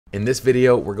In this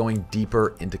video, we're going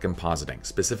deeper into compositing.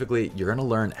 Specifically, you're gonna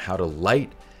learn how to light,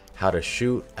 how to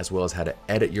shoot, as well as how to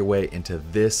edit your way into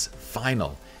this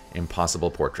final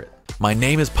impossible portrait. My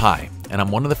name is Pi, and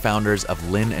I'm one of the founders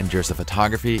of Lynn and Jersa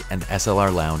Photography and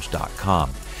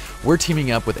SLRLounge.com. We're teaming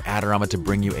up with Adorama to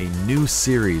bring you a new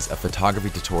series of photography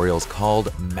tutorials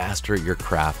called Master Your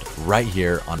Craft right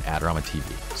here on Adorama TV.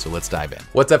 So let's dive in.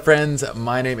 What's up, friends?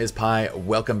 My name is Pi.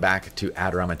 Welcome back to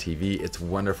Adorama TV. It's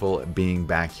wonderful being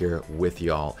back here with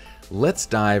y'all. Let's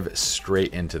dive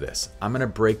straight into this. I'm gonna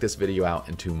break this video out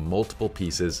into multiple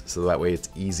pieces so that way it's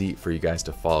easy for you guys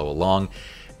to follow along.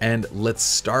 And let's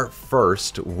start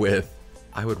first with,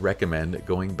 I would recommend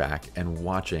going back and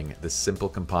watching the simple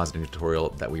compositing tutorial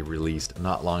that we released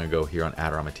not long ago here on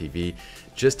Adorama TV,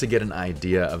 just to get an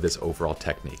idea of this overall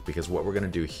technique. Because what we're gonna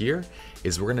do here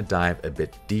is we're gonna dive a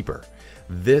bit deeper.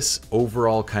 This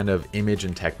overall kind of image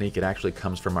and technique, it actually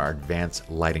comes from our advanced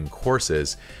lighting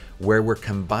courses, where we're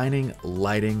combining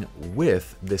lighting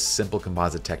with this simple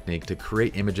composite technique to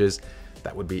create images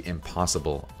that would be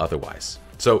impossible otherwise.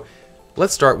 So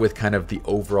let's start with kind of the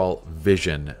overall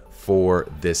vision for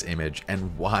this image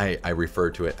and why I refer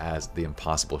to it as the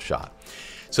impossible shot.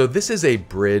 So this is a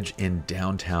bridge in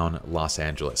downtown Los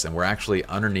Angeles, and we're actually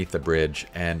underneath the bridge,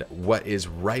 and what is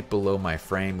right below my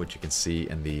frame, which you can see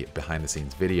in the behind the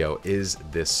scenes video, is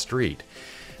this street.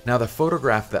 Now the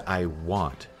photograph that I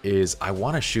want is I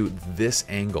want to shoot this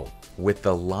angle with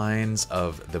the lines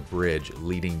of the bridge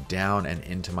leading down and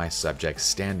into my subject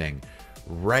standing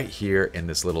right here in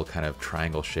this little kind of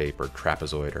triangle shape or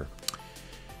trapezoid, or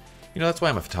you know, that's why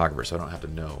I'm a photographer, so I don't have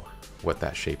to know what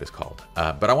that shape is called.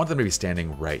 But I want them to be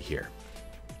standing right here.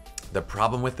 The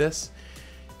problem with this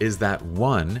is that,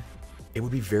 one, it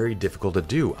would be very difficult to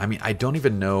do. I mean, I don't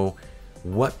even know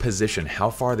what position, how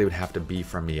far they would have to be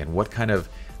from me, and what kind of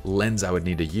lens I would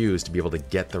need to use to be able to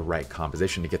get the right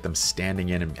composition, to get them standing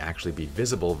in and actually be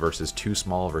visible versus too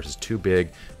small versus too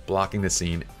big, blocking the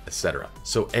scene, etc.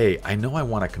 So I know I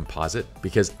want a composite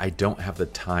because I don't have the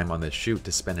time on this shoot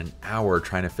to spend an hour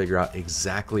trying to figure out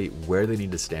exactly where they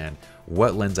need to stand,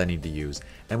 what lens I need to use,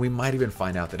 and we might even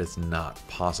find out that it's not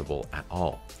possible at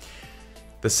all.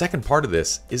 The second part of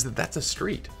this is that that's a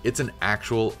street. It's an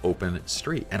actual open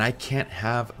street, and I can't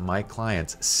have my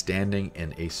clients standing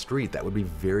in a street. That would be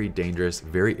very dangerous,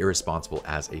 very irresponsible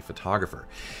as a photographer.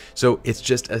 So it's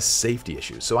just a safety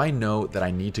issue. So I know that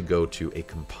I need to go to a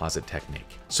composite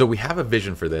technique. So we have a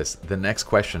vision for this. The next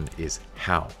question is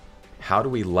how? How do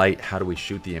we light, how do we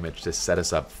shoot the image to set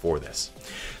us up for this?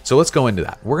 So let's go into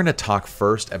that. We're gonna talk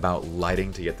first about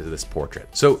lighting to get to this portrait.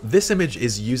 So this image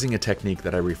is using a technique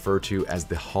that I refer to as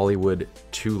the Hollywood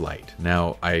 2 light.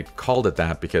 Now, I called it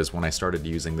that because when I started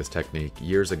using this technique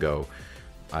years ago,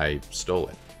 I stole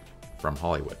it from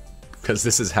Hollywood. Because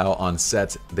this is how on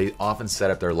sets, they often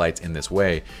set up their lights in this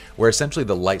way, where essentially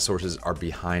the light sources are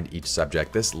behind each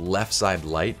subject. This left side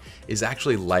light is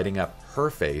actually lighting up her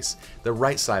face. The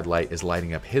right side light is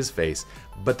lighting up his face,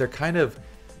 but they're kind of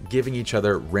giving each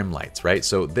other rim lights, right?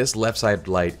 So this left side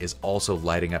light is also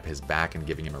lighting up his back and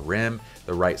giving him a rim.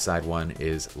 The right side one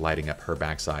is lighting up her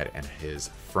backside and his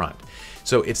front.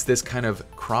 So it's this kind of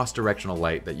cross-directional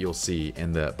light that you'll see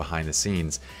in the behind the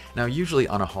scenes. Now, usually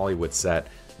on a Hollywood set,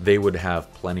 they would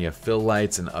have plenty of fill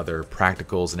lights and other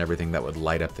practicals and everything that would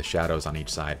light up the shadows on each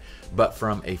side. But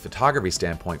from a photography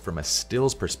standpoint, from a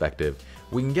stills perspective,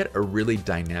 we can get a really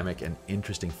dynamic and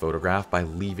interesting photograph by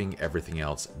leaving everything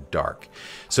else dark.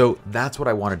 So that's what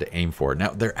I wanted to aim for. Now,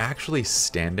 they're actually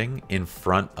standing in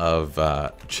front of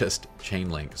just chain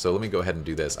link. So let me go ahead and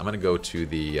do this. I'm gonna go to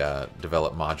the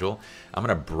develop module. I'm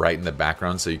gonna brighten the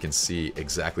background so you can see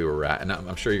exactly where we're at. And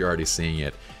I'm sure you're already seeing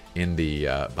it in the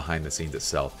behind the scenes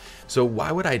itself. So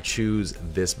why would I choose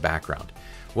this background?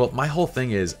 Well, my whole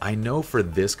thing is, I know for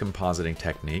this compositing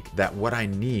technique that what I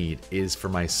need is for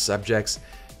my subjects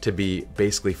to be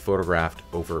basically photographed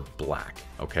over black,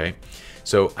 okay?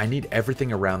 So I need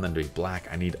everything around them to be black.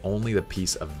 I need only the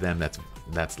piece of them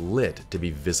that's lit to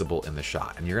be visible in the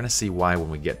shot. And you're gonna see why when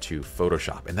we get to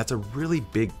Photoshop. And that's a really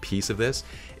big piece of this,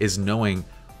 is knowing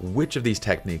which of these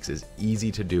techniques is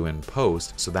easy to do in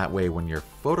post, so that way when you're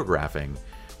photographing,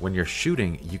 when you're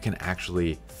shooting, you can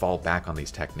actually fall back on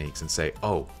these techniques and say,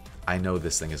 oh, I know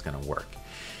this thing is gonna work.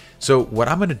 So what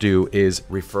I'm gonna do is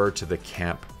refer to the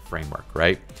CAMP framework,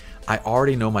 right? I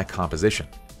already know my composition.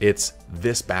 It's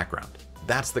this background.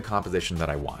 That's the composition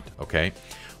that I want, okay?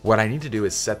 What I need to do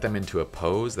is set them into a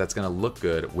pose that's going to look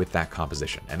good with that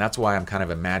composition. And that's why I'm kind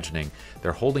of imagining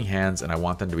they're holding hands and I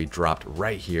want them to be dropped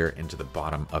right here into the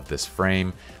bottom of this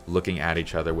frame, looking at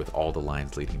each other with all the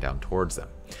lines leading down towards them.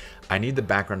 I need the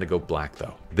background to go black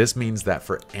though. This means that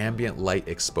for ambient light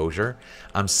exposure,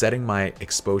 I'm setting my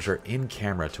exposure in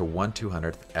camera to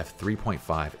 1/200th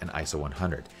f3.5 and ISO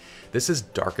 100. This is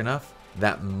dark enough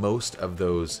that most of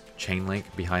those chain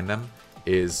link behind them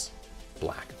is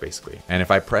black basically. And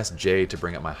if I press J to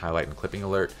bring up my highlight and clipping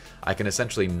alert, I can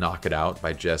essentially knock it out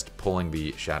by just pulling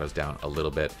the shadows down a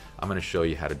little bit. I'm going to show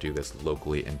you how to do this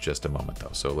locally in just a moment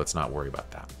though, so let's not worry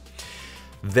about that.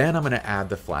 Then I'm going to add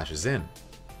the flashes in.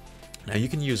 Now you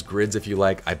can use grids if you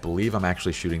like. I believe I'm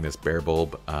actually shooting this bare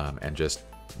bulb and just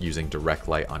using direct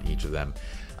light on each of them.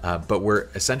 But we're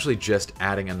essentially just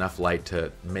adding enough light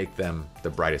to make them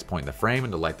the brightest point in the frame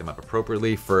and to light them up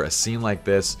appropriately. For a scene like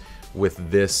this,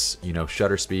 with this,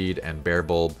 shutter speed and bare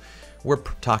bulb, we're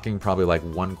talking probably like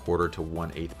 1/4 to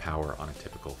 1/8 power on a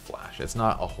typical flash. It's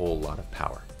not a whole lot of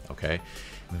power, okay?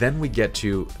 Then we get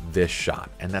to this shot,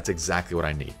 and that's exactly what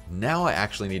I need. Now I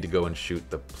actually need to go and shoot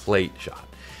the plate shot.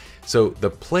 So the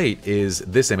plate is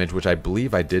this image, which I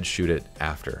believe I did shoot it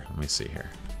after. Let me see here.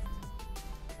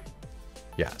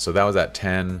 Yeah, so that was at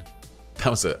 10. That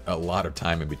was a lot of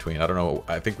time in between. I don't know,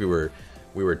 I think we were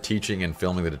teaching and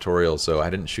filming the tutorial, so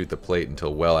I didn't shoot the plate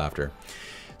until well after.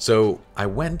 So I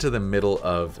went to the middle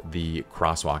of the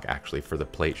crosswalk actually for the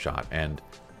plate shot, and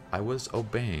I was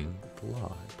obeying the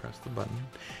law. I pressed the button.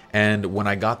 And when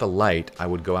I got the light, I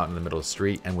would go out in the middle of the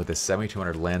street, and with a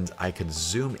 7200 lens, I could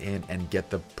zoom in and get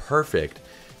the perfect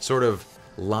sort of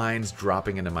lines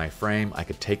dropping into my frame. I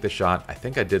could take the shot. I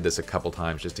think I did this a couple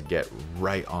times just to get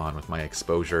right on with my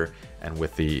exposure and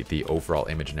with the overall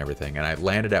image and everything. And I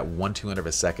landed at 1/200 of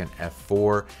a second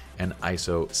f4 and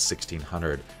ISO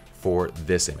 1600 for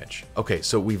this image. Okay,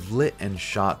 so we've lit and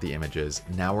shot the images.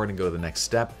 Now we're gonna go to the next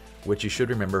step, which you should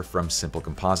remember from simple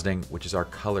compositing, which is our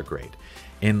color grade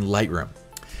in Lightroom.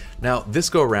 Now this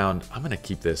go around, I'm gonna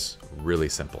keep this really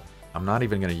simple. I'm not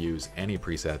even gonna use any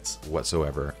presets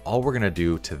whatsoever. All we're gonna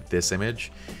do to this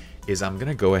image is I'm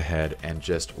gonna go ahead and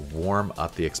just warm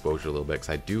up the exposure a little bit, because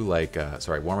I do like,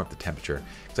 warm up the temperature,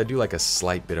 because I do like a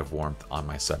slight bit of warmth on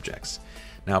my subjects.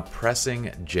 Now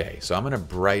pressing J, so I'm gonna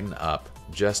brighten up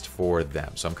just for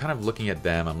them. So I'm kind of looking at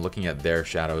them, I'm looking at their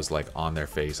shadows like on their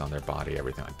face, on their body,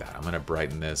 everything like that. I'm gonna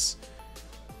brighten this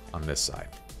on this side.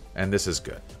 And this is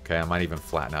good, okay? I might even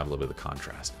flatten out a little bit of the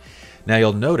contrast. Now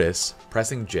you'll notice,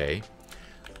 pressing J,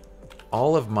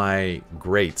 all of my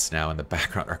grates now in the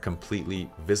background are completely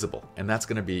visible. And that's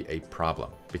gonna be a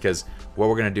problem, because what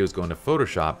we're gonna do is go into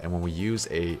Photoshop, and when we use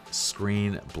a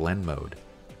screen blend mode,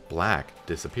 black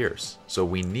disappears. So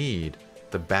we need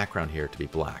the background here to be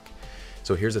black.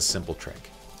 So here's a simple trick.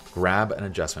 Grab an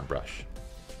adjustment brush.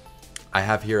 I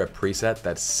have here a preset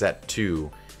that's set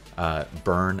to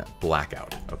burn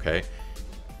blackout, okay?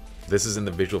 This is in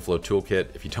the Visual Flow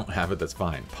Toolkit. If you don't have it, that's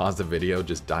fine. Pause the video,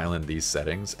 just dial in these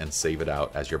settings and save it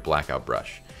out as your blackout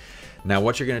brush. Now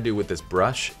what you're gonna do with this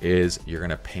brush is you're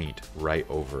gonna paint right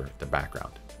over the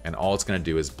background, and all it's gonna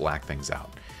do is black things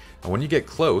out. And when you get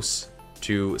close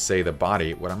to, say, the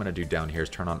body, what I'm gonna do down here is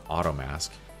turn on Auto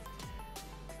Mask,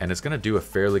 and it's gonna do a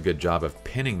fairly good job of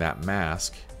pinning that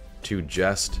mask to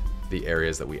just the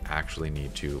areas that we actually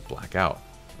need to black out,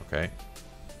 okay?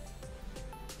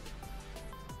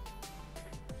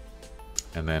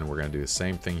 And then we're gonna do the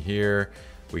same thing here.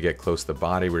 We get close to the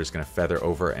body, we're just gonna feather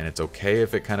over, and it's okay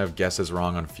if it kind of guesses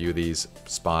wrong on a few of these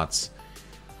spots.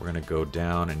 We're gonna go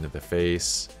down into the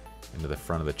face, into the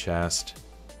front of the chest,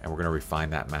 and we're gonna refine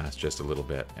that mask just a little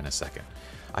bit in a second.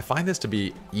 I find this to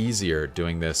be easier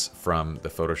doing this from the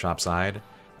Photoshop side,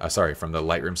 from the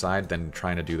Lightroom side, than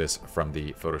trying to do this from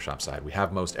the Photoshop side. We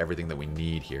have most everything that we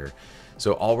need here.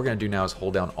 So all we're gonna do now is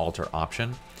hold down Alt or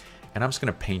Option, and I'm just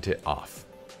gonna paint it off.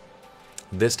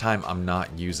 This time I'm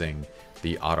not using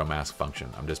the auto mask function.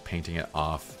 I'm just painting it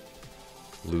off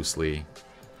loosely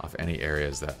off any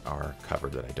areas that are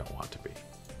covered that I don't want to be.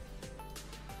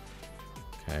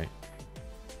 Okay.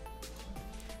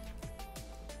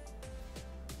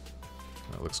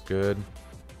 That looks good.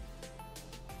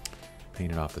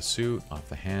 Paint it off the suit, off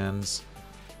the hands,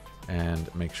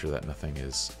 and make sure that nothing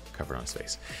is covered on his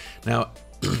face. Now,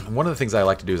 one of the things I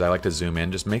like to do is I like to zoom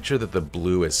in, just make sure that the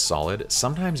blue is solid.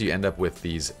 Sometimes you end up with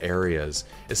these areas,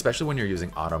 especially when you're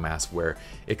using auto mask, where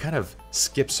it kind of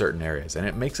skips certain areas and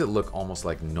it makes it look almost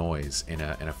like noise in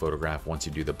a photograph once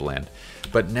you do the blend.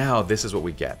 But now this is what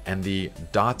we get. And the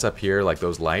dots up here, like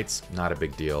those lights, not a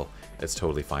big deal. It's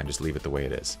totally fine, just leave it the way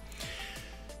it is.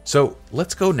 So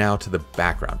let's go now to the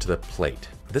background, to the plate.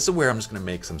 This is where I'm just gonna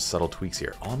make some subtle tweaks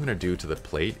here. All I'm gonna do to the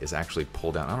plate is actually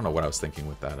pull down, I don't know what I was thinking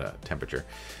with that temperature,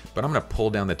 but I'm gonna pull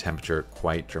down the temperature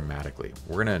quite dramatically.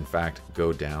 We're gonna in fact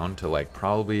go down to like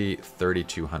probably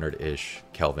 3200-ish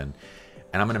Kelvin,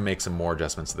 and I'm gonna make some more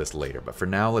adjustments to this later. But for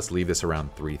now, let's leave this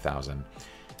around 3000,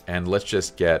 and let's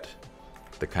just get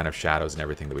the kind of shadows and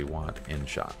everything that we want in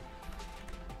shot.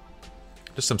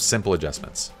 Just some simple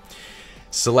adjustments.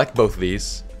 Select both of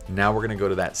these. Now we're gonna go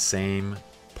to that same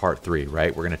part 3,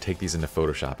 right? We're gonna take these into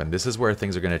Photoshop, and this is where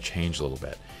things are gonna change a little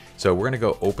bit. So we're gonna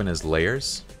go open as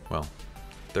layers. Well,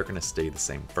 they're gonna stay the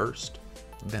same first,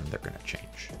 then they're gonna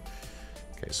change.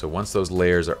 Okay, so once those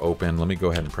layers are open, let me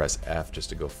go ahead and press F just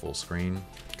to go full screen.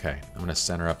 Okay, I'm gonna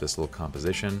center up this little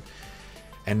composition.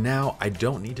 And now I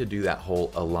don't need to do that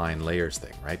whole align layers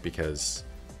thing, right? Because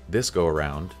this go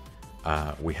around,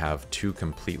 we have 2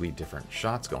 completely different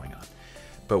shots going on.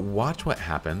 But watch what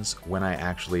happens when I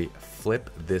actually flip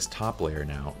this top layer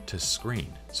now to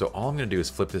screen. So all I'm gonna do is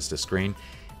flip this to screen.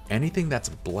 Anything that's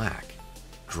black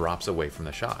drops away from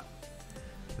the shot.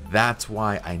 That's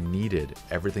why I needed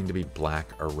everything to be black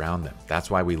around them.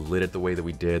 That's why we lit it the way that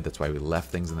we did. That's why we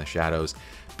left things in the shadows,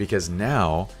 because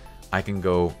now I can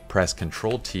go press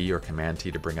Control T or Command T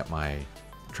to bring up my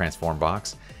transform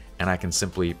box, and I can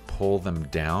simply pull them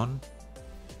down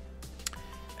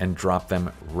and drop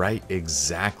them right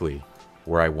exactly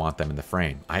where I want them in the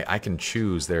frame. I can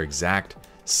choose their exact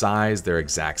size, their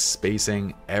exact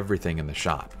spacing, everything in the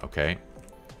shot, okay?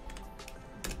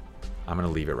 I'm gonna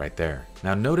leave it right there.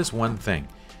 Now notice one thing.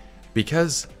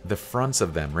 Because the fronts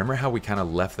of them, remember how we kind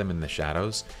of left them in the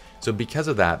shadows? So because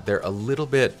of that, they're a little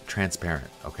bit transparent,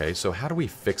 okay? So how do we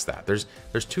fix that? There's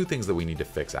 2 things that we need to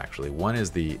fix actually. One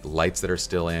is the lights that are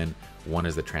still in, one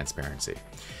is the transparency.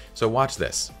 So watch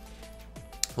this.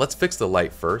 Let's fix the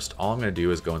light first. All I'm gonna do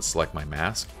is go and select my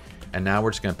mask, and now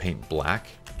we're just gonna paint black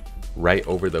right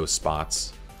over those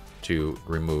spots to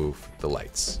remove the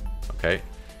lights, okay?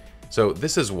 So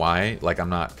this is why, like, I'm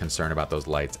not concerned about those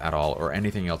lights at all or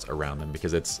anything else around them,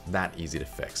 because it's that easy to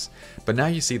fix. But now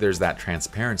you see there's that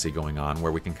transparency going on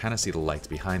where we can kind of see the lights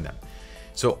behind them.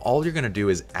 So all you're gonna do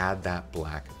is add that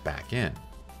black back in.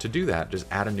 To do that, just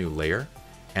add a new layer,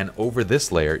 and over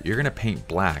this layer, you're gonna paint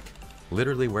black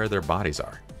literally where their bodies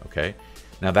are, okay?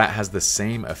 Now that has the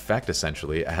same effect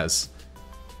essentially as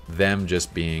them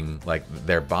just being like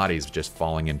their bodies just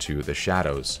falling into the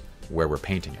shadows where we're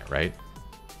painting it, right?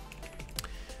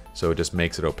 So it just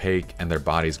makes it opaque and their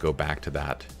bodies go back to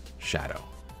that shadow.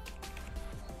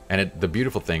 And the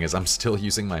beautiful thing is I'm still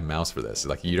using my mouse for this.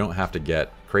 Like, you don't have to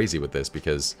get crazy with this,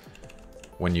 because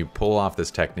when you pull off this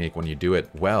technique, when you do it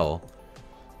well,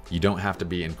 you don't have to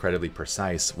be incredibly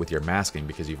precise with your masking,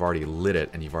 because you've already lit it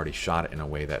and you've already shot it in a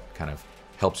way that kind of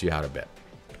helps you out a bit.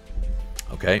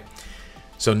 Okay,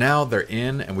 so now they're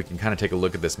in, and we can kind of take a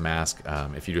look at this mask.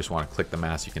 If you just want to click the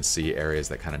mask, you can see areas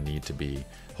that kind of need to be,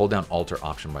 hold down Alt or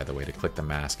Option, by the way, to click the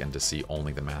mask and to see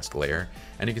only the mask layer.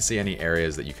 And you can see any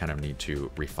areas that you kind of need to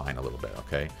refine a little bit,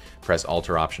 okay? Press Alt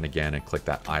or Option again and click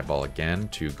that eyeball again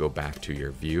to go back to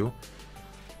your view.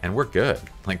 And we're good.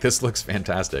 Like, this looks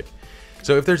fantastic.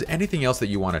 So if there's anything else that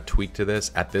you want to tweak to this,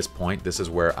 at this point, this is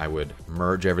where I would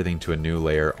merge everything to a new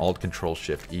layer, Alt Control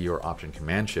Shift E or Option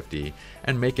Command Shift E,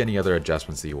 and make any other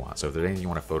adjustments that you want. So if there's anything you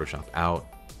want to Photoshop out,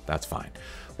 that's fine.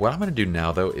 What I'm going to do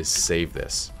now though is save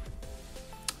this.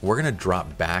 We're going to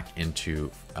drop back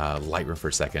into Lightroom for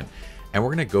a second, and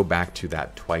we're going to go back to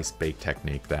that twice bake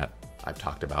technique that I've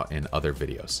talked about in other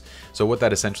videos. So what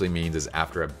that essentially means is,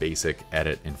 after a basic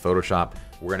edit in Photoshop,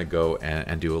 we're going to go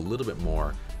and do a little bit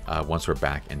more once we're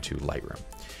back into Lightroom.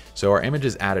 So our image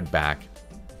is added back,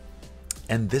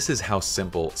 and this is how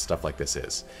simple stuff like this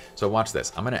is. So watch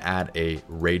this. I'm going to add a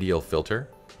radial filter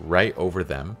right over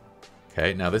them.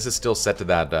 Okay, now this is still set to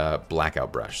that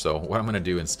blackout brush. So what I'm going to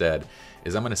do instead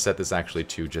is I'm going to set this actually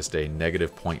to just a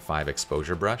 -0.5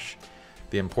 exposure brush.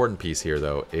 The important piece here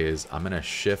though is I'm going to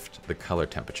shift the color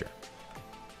temperature.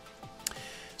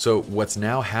 So what's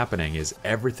now happening is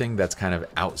everything that's kind of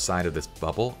outside of this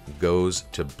bubble goes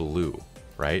to blue,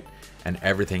 right? And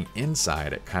everything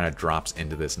inside, it kind of drops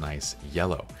into this nice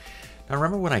yellow. Now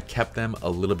remember when I kept them a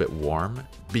little bit warm?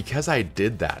 Because I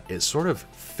did that, it sort of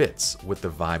fits with the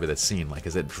vibe of the scene. Like,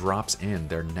 as it drops in,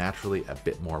 they're naturally a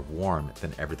bit more warm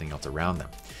than everything else around them.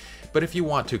 But if you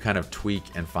want to kind of tweak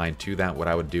and fine tune that, what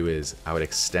I would do is I would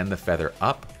extend the feather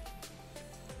up.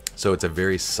 So it's a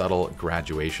very subtle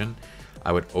graduation.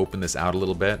 I would open this out a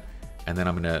little bit, and then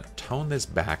I'm gonna tone this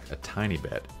back a tiny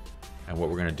bit. And what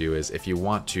we're gonna do is, if you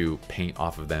want to paint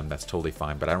off of them, that's totally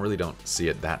fine, but I really don't see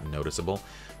it that noticeable.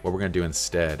 What we're gonna do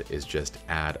instead is just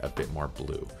add a bit more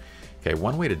blue. Okay,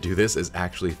 one way to do this is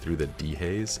actually through the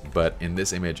dehaze, but in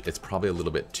this image, it's probably a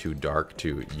little bit too dark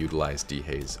to utilize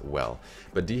dehaze well.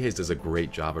 But dehaze does a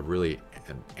great job of really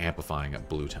amplifying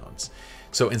blue tones.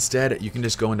 So instead, you can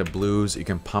just go into blues, you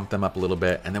can pump them up a little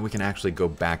bit, and then we can actually go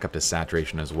back up to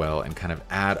saturation as well and kind of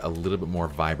add a little bit more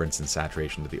vibrance and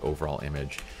saturation to the overall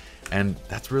image. And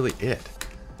that's really it.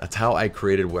 That's how I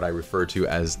created what I refer to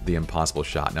as the impossible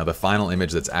shot. Now, the final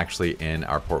image that's actually in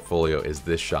our portfolio is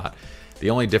this shot. The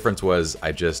only difference was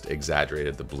I just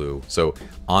exaggerated the blue. So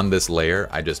on this layer,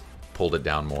 I just pulled it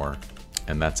down more,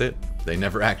 and that's it. They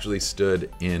never actually stood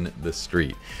in the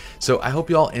street. So I hope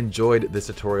you all enjoyed this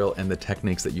tutorial and the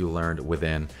techniques that you learned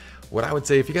within. What I would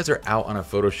say, if you guys are out on a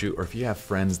photo shoot or if you have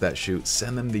friends that shoot,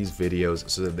 send them these videos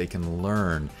so that they can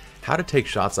learn how to take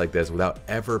shots like this without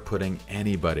ever putting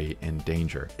anybody in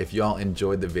danger. If you all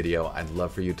enjoyed the video, I'd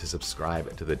love for you to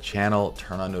subscribe to the channel,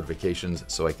 turn on notifications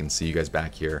so I can see you guys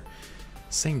back here.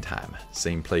 Same time,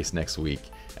 same place next week.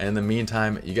 And in the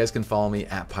meantime, you guys can follow me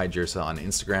at PieJirsa on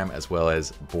Instagram as well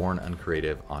as Born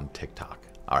Uncreative on TikTok.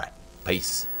 All right,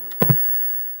 peace.